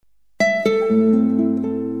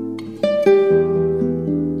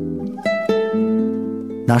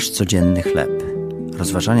Nasz codzienny chleb.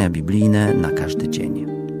 Rozważania biblijne na każdy dzień.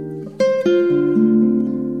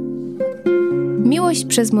 Miłość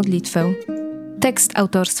przez modlitwę. Tekst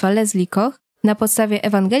autorstwa Leslie Koch na podstawie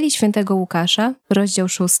Ewangelii Świętego Łukasza, rozdział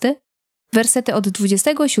 6, wersety od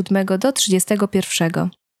 27 do 31.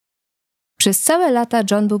 Przez całe lata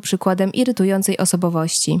John był przykładem irytującej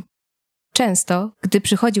osobowości. Często, gdy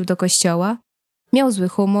przychodził do kościoła, miał zły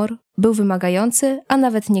humor, był wymagający, a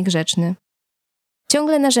nawet niegrzeczny.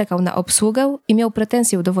 Ciągle narzekał na obsługę i miał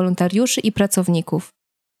pretensje do wolontariuszy i pracowników.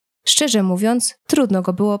 Szczerze mówiąc, trudno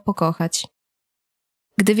go było pokochać.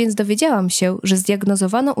 Gdy więc dowiedziałam się, że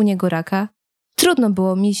zdiagnozowano u niego raka, trudno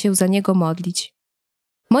było mi się za niego modlić.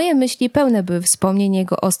 Moje myśli pełne były wspomnień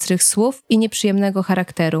jego ostrych słów i nieprzyjemnego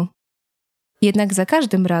charakteru. Jednak za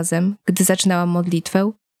każdym razem, gdy zaczynałam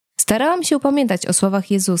modlitwę, starałam się pamiętać o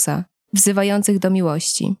słowach Jezusa, wzywających do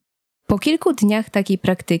miłości. Po kilku dniach takiej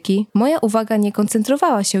praktyki moja uwaga nie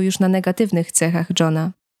koncentrowała się już na negatywnych cechach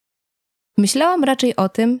Johna. Myślałam raczej o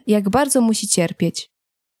tym, jak bardzo musi cierpieć.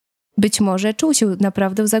 Być może czuł się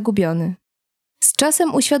naprawdę zagubiony. Z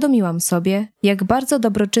czasem uświadomiłam sobie, jak bardzo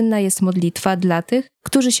dobroczynna jest modlitwa dla tych,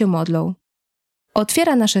 którzy się modlą.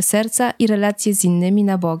 Otwiera nasze serca i relacje z innymi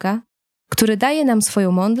na Boga, który daje nam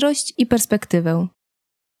swoją mądrość i perspektywę.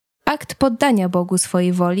 Akt poddania Bogu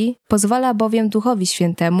swojej woli pozwala bowiem Duchowi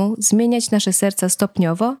Świętemu zmieniać nasze serca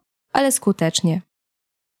stopniowo, ale skutecznie.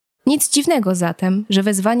 Nic dziwnego zatem, że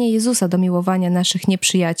wezwanie Jezusa do miłowania naszych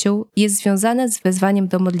nieprzyjaciół jest związane z wezwaniem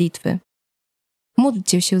do modlitwy.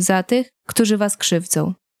 Módlcie się za tych, którzy was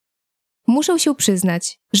krzywdzą. Muszę się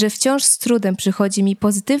przyznać, że wciąż z trudem przychodzi mi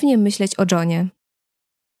pozytywnie myśleć o Johnie.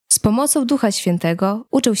 Z pomocą Ducha Świętego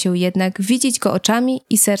uczę się jednak widzieć go oczami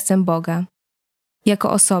i sercem Boga,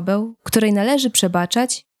 jako osobę, której należy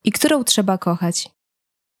przebaczać i którą trzeba kochać.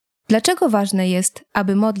 Dlaczego ważne jest,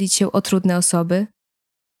 aby modlić się o trudne osoby?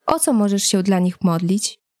 O co możesz się dla nich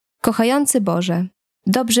modlić? Kochający Boże,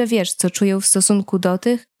 dobrze wiesz, co czuję w stosunku do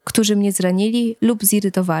tych, którzy mnie zranili lub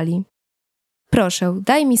zirytowali. Proszę,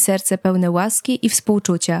 daj mi serce pełne łaski i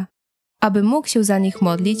współczucia, aby mógł się za nich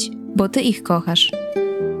modlić, bo Ty ich kochasz.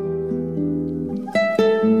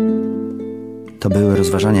 To były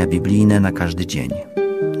rozważania biblijne na każdy dzień.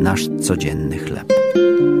 Nasz codzienny chleb.